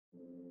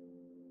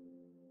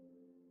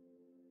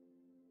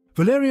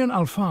Valerian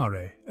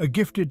Alfaré, a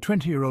gifted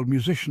 20-year-old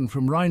musician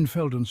from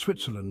Rheinfelden,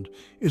 Switzerland,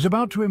 is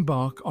about to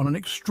embark on an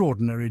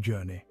extraordinary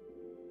journey.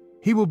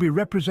 He will be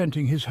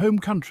representing his home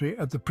country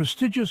at the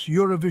prestigious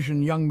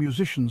Eurovision Young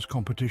Musicians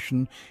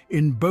competition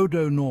in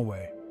Bodø,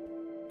 Norway.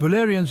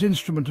 Valerian's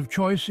instrument of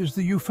choice is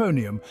the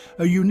euphonium,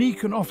 a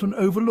unique and often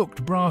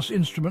overlooked brass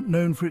instrument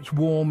known for its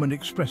warm and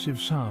expressive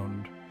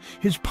sound.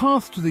 His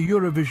path to the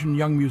Eurovision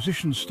Young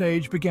Musicians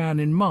stage began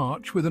in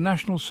March with a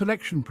national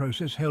selection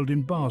process held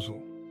in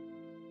Basel.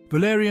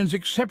 Valerian's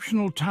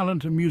exceptional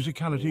talent and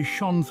musicality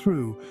shone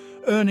through,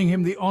 earning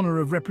him the honor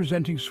of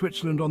representing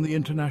Switzerland on the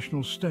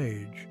international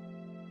stage.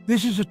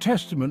 This is a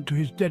testament to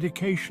his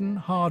dedication,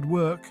 hard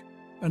work,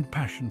 and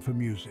passion for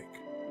music.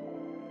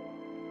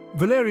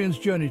 Valerian's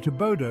journey to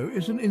Bodø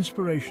is an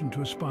inspiration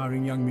to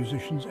aspiring young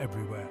musicians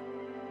everywhere.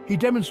 He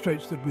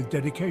demonstrates that with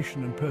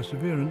dedication and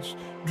perseverance,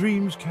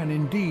 dreams can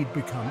indeed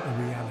become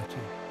a reality.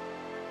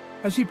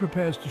 As he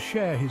prepares to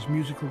share his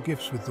musical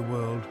gifts with the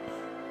world,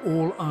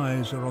 all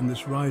eyes are on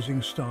this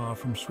rising star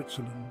from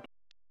Switzerland.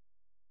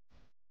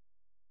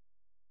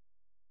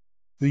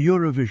 The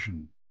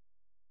Eurovision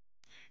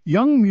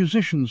Young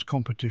Musicians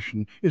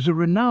competition is a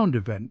renowned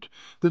event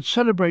that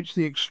celebrates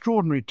the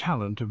extraordinary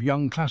talent of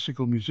young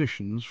classical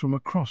musicians from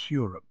across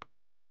Europe.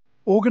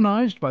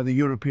 Organised by the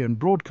European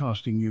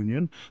Broadcasting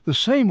Union, the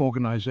same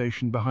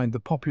organisation behind the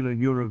popular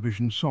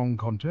Eurovision Song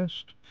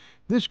Contest,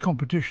 this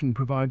competition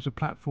provides a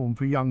platform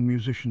for young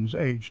musicians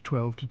aged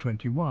 12 to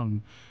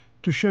 21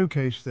 to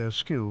showcase their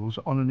skills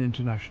on an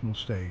international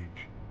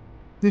stage.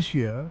 This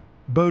year,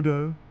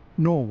 Bodø,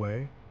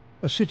 Norway,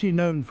 a city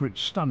known for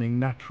its stunning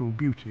natural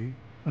beauty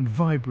and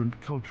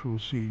vibrant cultural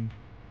scene,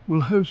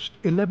 will host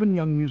 11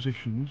 young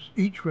musicians,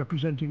 each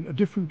representing a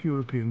different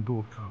European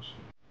broadcaster.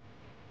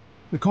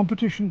 The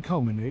competition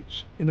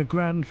culminates in a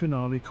grand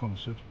finale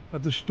concert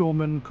at the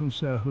Stormen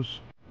Konserthus,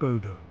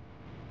 Bodø,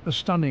 a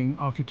stunning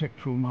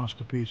architectural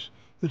masterpiece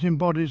that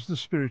embodies the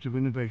spirit of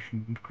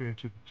innovation and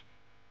creativity.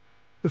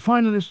 The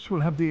finalists will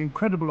have the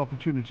incredible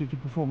opportunity to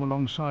perform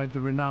alongside the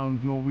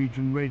renowned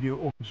Norwegian radio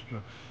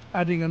orchestra,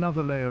 adding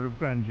another layer of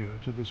grandeur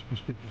to this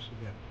prestigious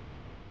event.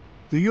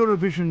 The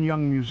Eurovision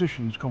Young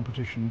Musicians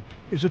competition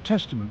is a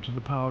testament to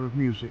the power of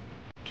music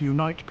to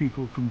unite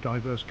people from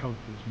diverse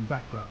cultures and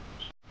backgrounds.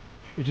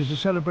 It is a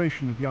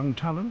celebration of young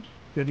talent,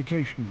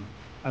 dedication,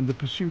 and the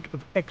pursuit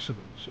of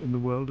excellence in the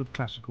world of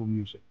classical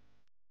music.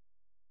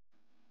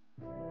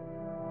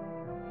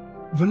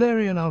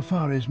 Valerian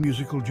Alfaré's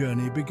musical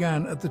journey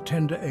began at the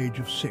tender age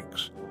of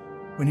 6,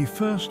 when he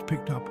first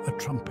picked up a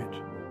trumpet.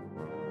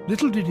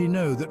 Little did he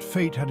know that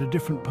fate had a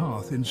different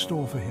path in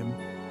store for him.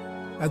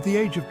 At the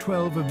age of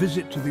 12, a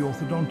visit to the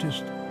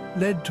orthodontist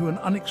led to an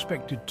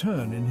unexpected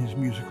turn in his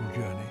musical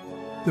journey.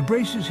 The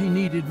braces he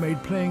needed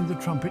made playing the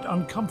trumpet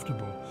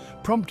uncomfortable,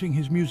 prompting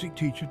his music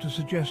teacher to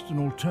suggest an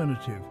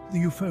alternative, the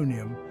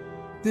euphonium.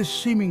 This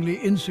seemingly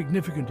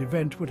insignificant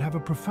event would have a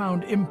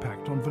profound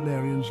impact on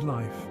Valerian's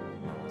life.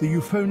 The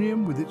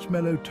euphonium, with its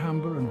mellow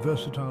timbre and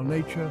versatile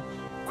nature,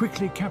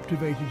 quickly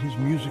captivated his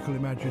musical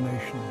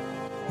imagination.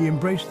 He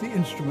embraced the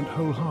instrument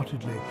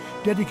wholeheartedly,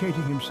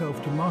 dedicating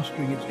himself to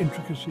mastering its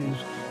intricacies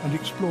and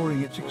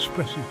exploring its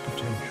expressive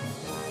potential.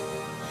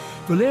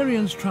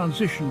 Valerian's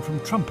transition from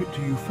trumpet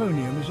to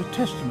euphonium is a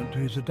testament to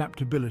his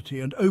adaptability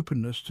and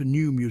openness to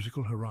new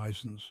musical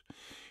horizons.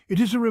 It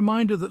is a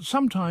reminder that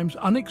sometimes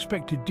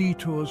unexpected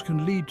detours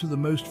can lead to the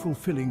most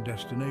fulfilling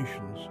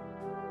destinations.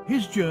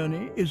 His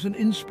journey is an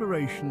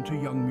inspiration to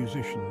young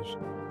musicians,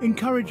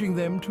 encouraging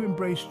them to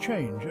embrace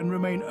change and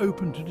remain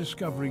open to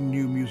discovering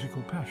new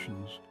musical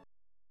passions.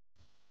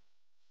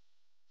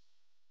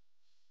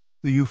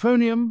 The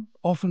euphonium,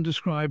 often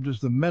described as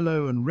the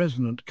mellow and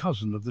resonant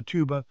cousin of the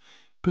tuba,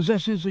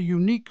 possesses a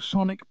unique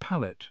sonic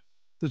palette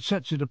that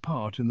sets it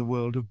apart in the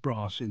world of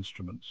brass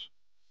instruments.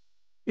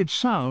 Its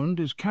sound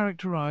is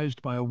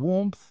characterized by a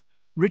warmth,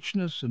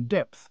 richness and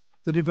depth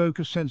that evoke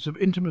a sense of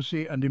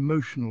intimacy and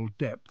emotional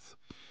depth.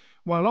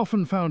 While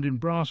often found in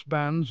brass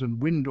bands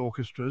and wind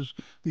orchestras,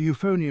 the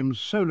euphonium's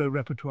solo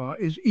repertoire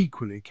is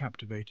equally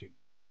captivating.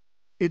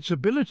 Its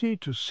ability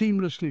to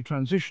seamlessly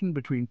transition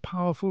between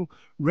powerful,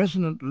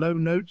 resonant low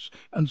notes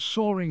and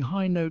soaring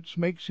high notes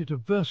makes it a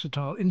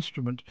versatile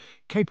instrument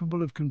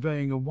capable of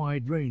conveying a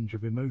wide range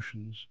of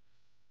emotions.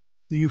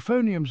 The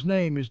euphonium's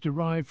name is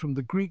derived from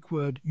the Greek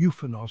word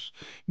euphonos,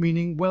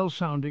 meaning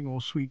well-sounding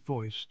or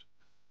sweet-voiced.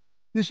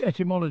 This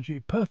etymology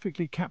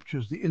perfectly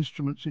captures the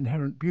instrument's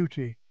inherent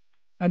beauty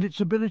and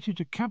its ability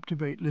to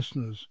captivate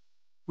listeners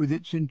with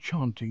its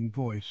enchanting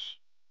voice.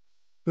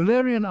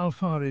 Valerian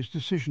Alfaré's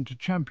decision to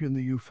champion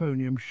the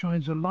euphonium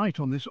shines a light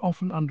on this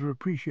often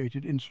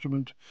underappreciated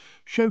instrument,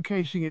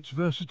 showcasing its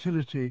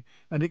versatility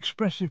and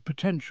expressive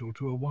potential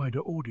to a wider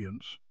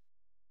audience.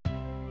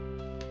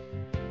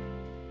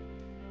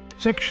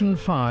 Section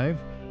 5.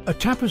 A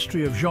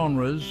tapestry of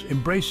genres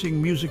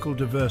embracing musical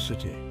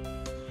diversity.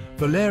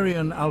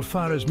 Valerian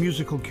Alfaré's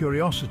musical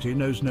curiosity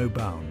knows no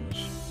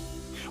bounds.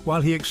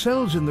 While he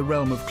excels in the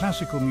realm of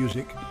classical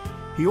music,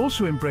 he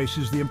also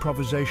embraces the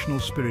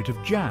improvisational spirit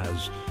of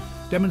jazz,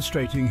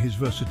 demonstrating his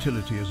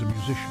versatility as a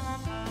musician.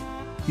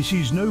 He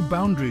sees no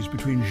boundaries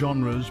between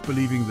genres,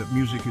 believing that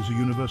music is a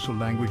universal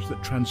language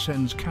that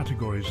transcends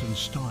categories and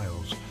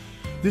styles.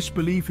 This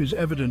belief is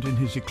evident in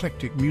his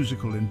eclectic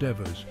musical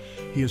endeavours.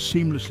 He has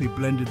seamlessly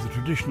blended the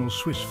traditional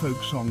Swiss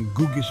folk song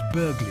Gugis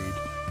Berglied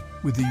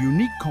with the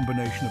unique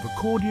combination of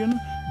accordion,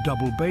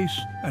 double bass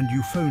and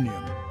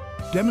euphonium,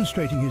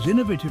 demonstrating his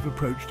innovative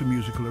approach to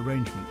musical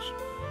arrangements.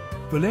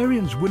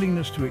 Valerian's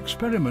willingness to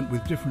experiment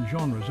with different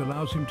genres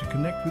allows him to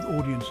connect with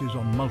audiences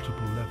on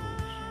multiple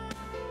levels.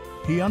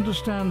 He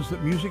understands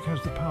that music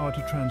has the power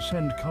to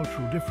transcend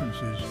cultural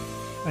differences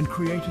and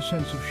create a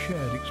sense of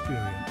shared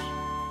experience.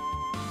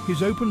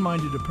 His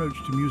open-minded approach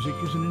to music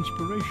is an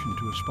inspiration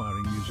to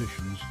aspiring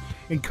musicians,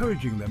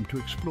 encouraging them to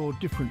explore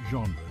different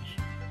genres,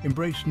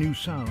 embrace new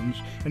sounds,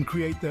 and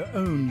create their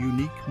own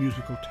unique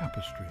musical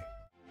tapestry.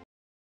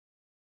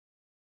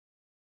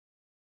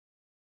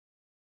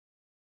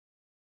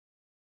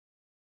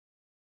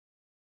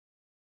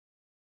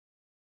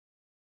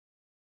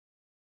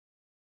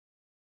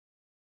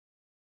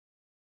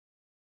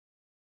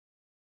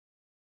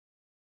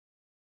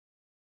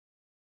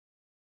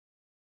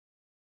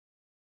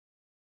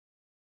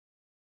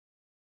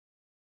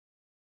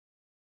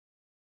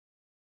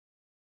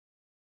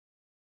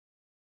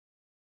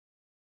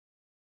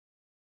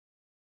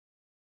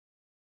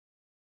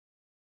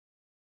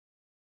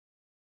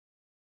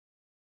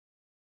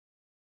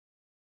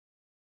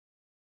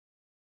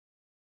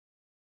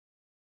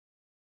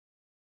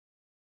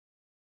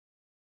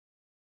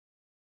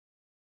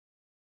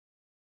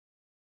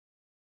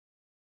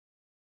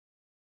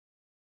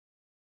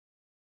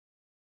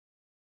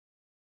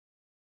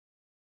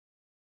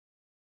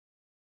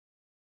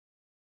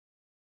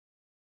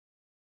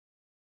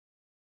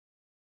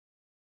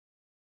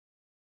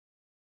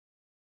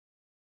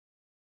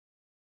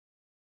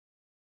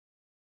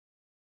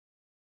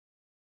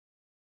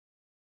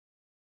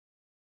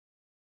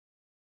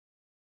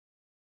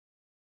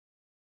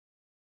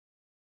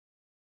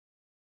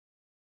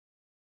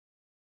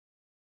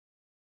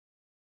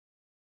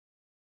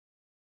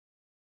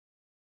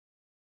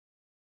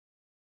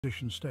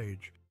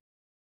 Stage.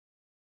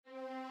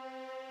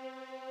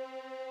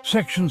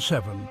 Section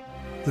 7.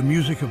 The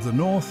Music of the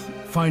North,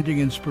 Finding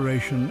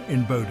Inspiration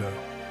in Bodø.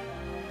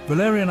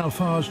 Valerian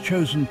Alfaré's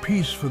chosen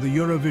piece for the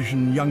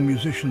Eurovision Young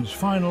Musicians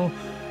final,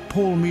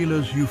 Paul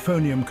Mieler's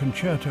Euphonium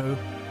Concerto,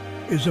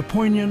 is a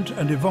poignant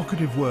and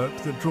evocative work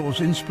that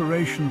draws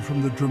inspiration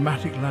from the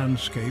dramatic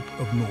landscape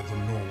of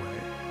northern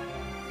Norway.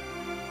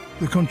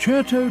 The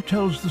concerto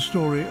tells the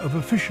story of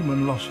a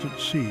fisherman lost at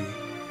sea,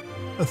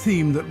 a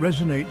theme that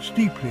resonates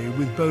deeply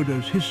with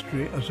Bodø's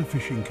history as a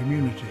fishing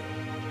community.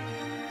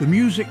 The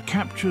music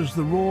captures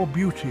the raw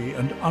beauty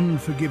and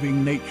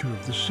unforgiving nature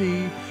of the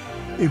sea,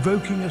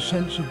 evoking a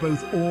sense of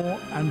both awe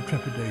and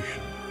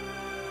trepidation.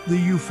 The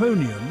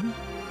euphonium,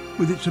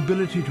 with its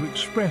ability to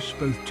express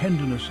both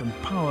tenderness and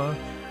power,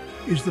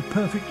 is the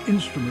perfect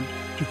instrument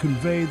to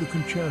convey the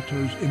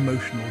concerto's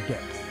emotional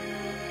depth.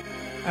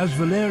 As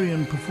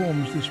Valerian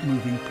performs this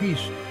moving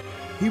piece,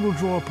 he will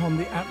draw upon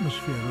the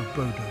atmosphere of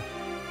Bodø.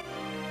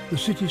 The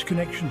city's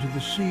connection to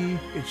the sea,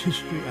 its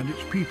history and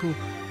its people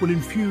will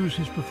infuse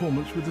his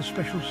performance with a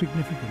special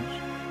significance.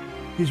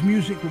 His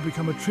music will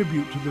become a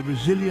tribute to the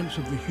resilience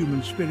of the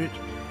human spirit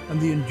and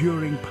the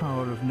enduring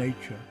power of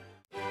nature.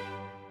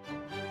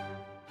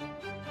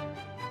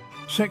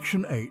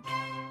 Section 8.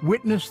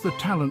 Witness the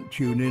talent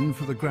tune-in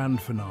for the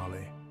grand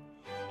finale.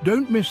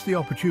 Don't miss the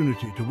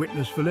opportunity to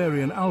witness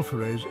Valerian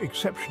Alfaré's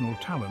exceptional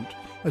talent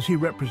as he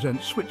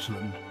represents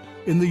Switzerland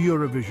in the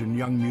Eurovision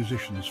Young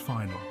Musicians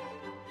final.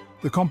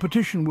 The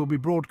competition will be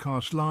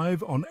broadcast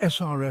live on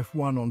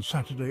SRF1 on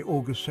Saturday,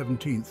 August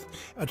 17th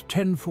at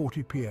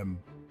 10:40 p.m.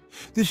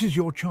 This is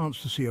your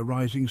chance to see a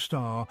rising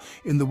star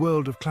in the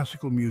world of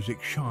classical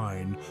music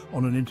shine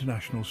on an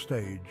international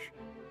stage.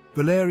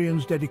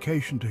 Valerian's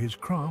dedication to his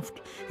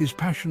craft, his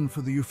passion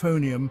for the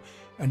euphonium,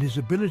 and his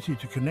ability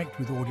to connect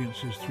with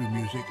audiences through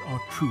music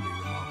are truly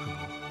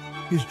remarkable.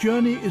 His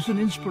journey is an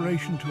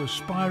inspiration to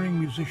aspiring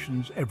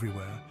musicians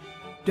everywhere,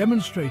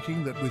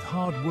 demonstrating that with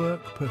hard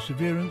work,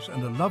 perseverance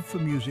and a love for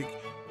music,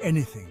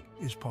 anything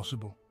is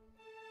possible.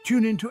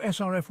 Tune in to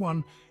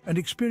SRF1 and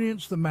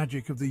experience the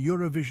magic of the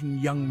Eurovision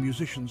Young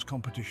Musicians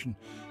competition.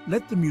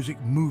 Let the music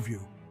move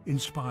you,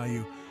 inspire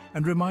you,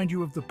 and remind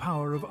you of the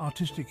power of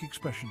artistic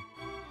expression.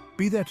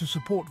 Be there to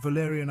support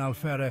Valerian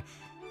Alfaré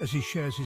as he shares his